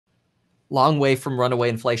Long way from runaway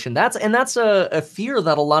inflation. That's a fear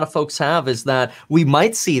that a lot of folks have, is that we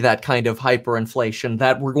might see that kind of hyperinflation,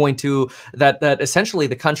 that we're going to that essentially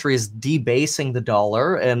the country is debasing the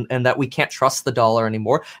dollar, and that we can't trust the dollar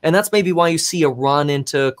anymore. And that's maybe why you see a run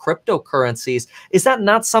into cryptocurrencies. Is that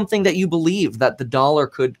not something that you believe, that the dollar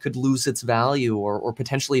could lose its value, or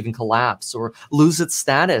potentially even collapse, or lose its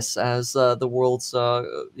status as the world's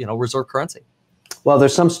reserve currency? Well,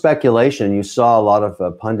 there's some speculation. You saw a lot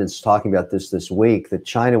of pundits talking about this week, that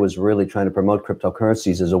China was really trying to promote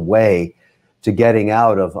cryptocurrencies as a way to getting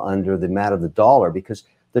out of under the mat of the dollar. Because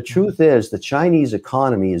the truth is, the Chinese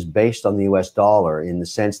economy is based on the US dollar, in the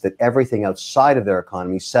sense that everything outside of their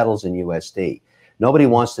economy settles in USD. Nobody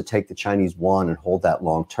wants to take the Chinese yuan and hold that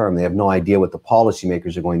long term. They have no idea what the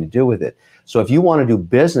policymakers are going to do with it. So if you want to do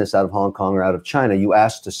business out of Hong Kong or out of China, you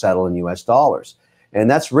ask to settle in US dollars. And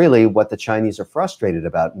that's really what the Chinese are frustrated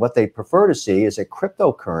about. What they prefer to see is a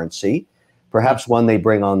cryptocurrency, perhaps one they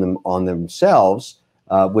bring on themselves,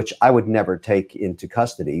 which I would never take into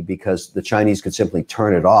custody, because the Chinese could simply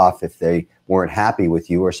turn it off if they weren't happy with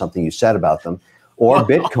you or something you said about them, or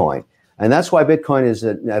Bitcoin. And that's why Bitcoin is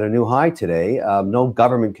at a new high today. No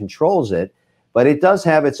government controls it, but it does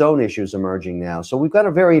have its own issues emerging now. So we've got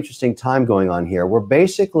a very interesting time going on here. We're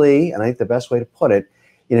basically, and I think the best way to put it,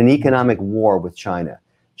 in an economic war with China.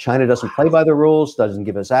 China doesn't play by the rules, doesn't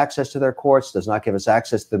give us access to their courts, does not give us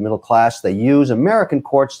access to the middle class. They use American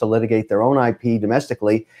courts to litigate their own IP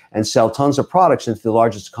domestically and sell tons of products into the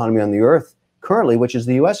largest economy on the earth currently, which is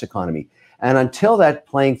the US economy. And until that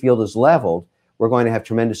playing field is leveled, we're going to have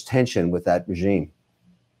tremendous tension with that regime.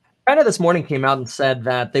 China this morning came out and said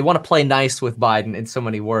that they want to play nice with Biden, in so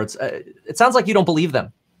many words. It sounds like you don't believe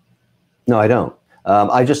them. No, I don't.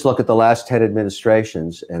 I just look at the last 10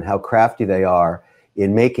 administrations and how crafty they are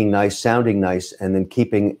in making nice, sounding nice, and then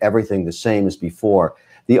keeping everything the same as before.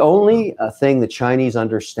 The only thing the Chinese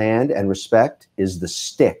understand and respect is the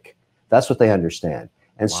stick. That's what they understand.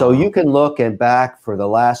 And so you can look back for the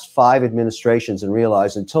last 5 administrations and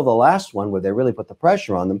realize, until the last one, where they really put the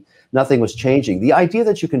pressure on them, nothing was changing. The idea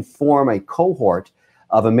that you can form a cohort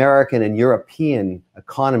of American and European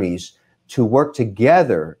economies to work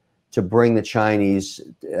together to bring the Chinese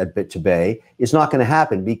to bay is not going to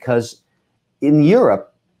happen, because in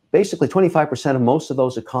Europe, basically 25% of most of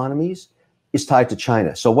those economies is tied to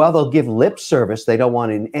China. So while they'll give lip service, they don't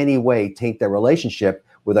want to in any way taint their relationship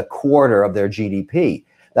with a quarter of their GDP.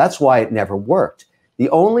 That's why it never worked. The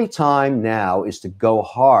only time now is to go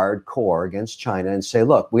hardcore against China and say,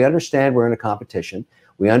 look, we understand we're in a competition.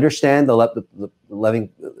 We understand the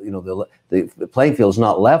playing field is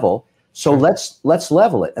not level. So let's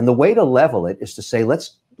level it. And the way to level it is to say,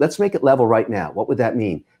 let's make it level right now. What would that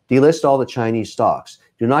mean? Delist all the Chinese stocks.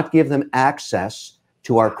 Do not give them access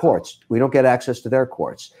to our courts. We don't get access to their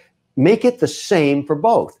courts. Make it the same for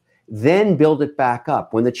both. Then build it back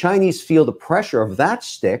up. When the Chinese feel the pressure of that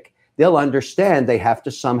stick, they'll understand they have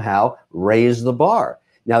to somehow raise the bar.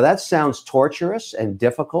 Now, that sounds torturous and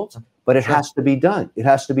difficult, but it has to be done. It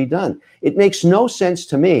has to be done. It makes no sense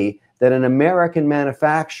to me that an American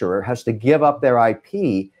manufacturer has to give up their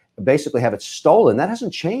IP, basically have it stolen. That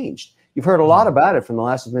hasn't changed. You've heard a lot about it from the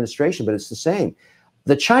last administration, but it's the same.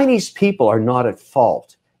 The Chinese people are not at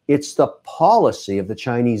fault. It's the policy of the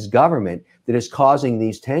Chinese government that is causing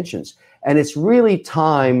these tensions. And it's really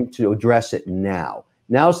time to address it now.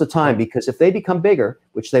 Now's the time, because if they become bigger,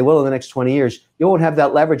 which they will in the next 20 years, you won't have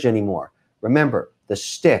that leverage anymore. Remember, the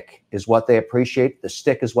stick is what they appreciate. The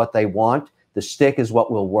stick is what they want. The stick is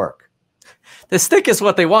what will work. The stick is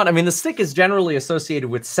what they want. I mean, the stick is generally associated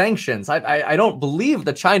with sanctions. I don't believe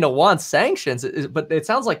that China wants sanctions, but it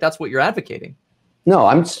sounds like that's what you're advocating. No,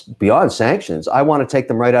 I'm beyond sanctions. I want to take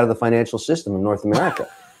them right out of the financial system of North America.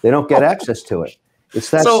 They don't get access to it.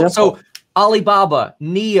 It's that simple. So Alibaba,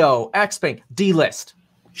 Neo, Xpeng, delist.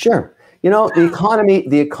 Sure. You know,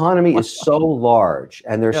 the economy is so large,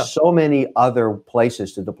 and there's so many other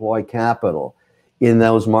places to deploy capital in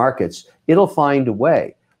those markets. It'll find a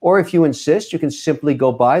way. Or if you insist, you can simply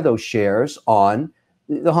go buy those shares on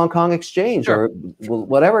the Hong Kong exchange or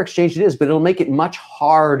whatever exchange it is, but it'll make it much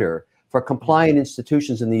harder for compliant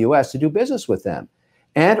institutions in the US to do business with them.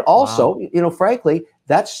 And also, you know, frankly,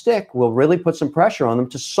 that stick will really put some pressure on them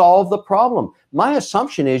to solve the problem. My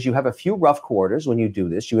assumption is you have a few rough quarters when you do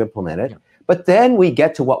this, you implement it, but then we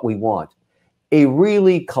get to what we want, a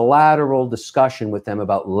really collateral discussion with them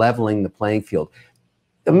about leveling the playing field.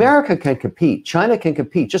 America can compete. China can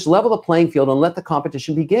compete. Just level the playing field and let the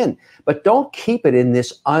competition begin. But don't keep it in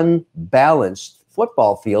this unbalanced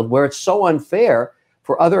football field where it's so unfair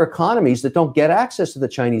for other economies that don't get access to the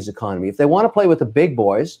Chinese economy. If they want to play with the big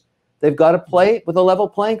boys, They've got to play with a level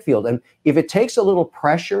playing field. And if it takes a little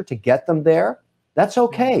pressure to get them there, that's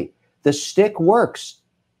okay. The stick works.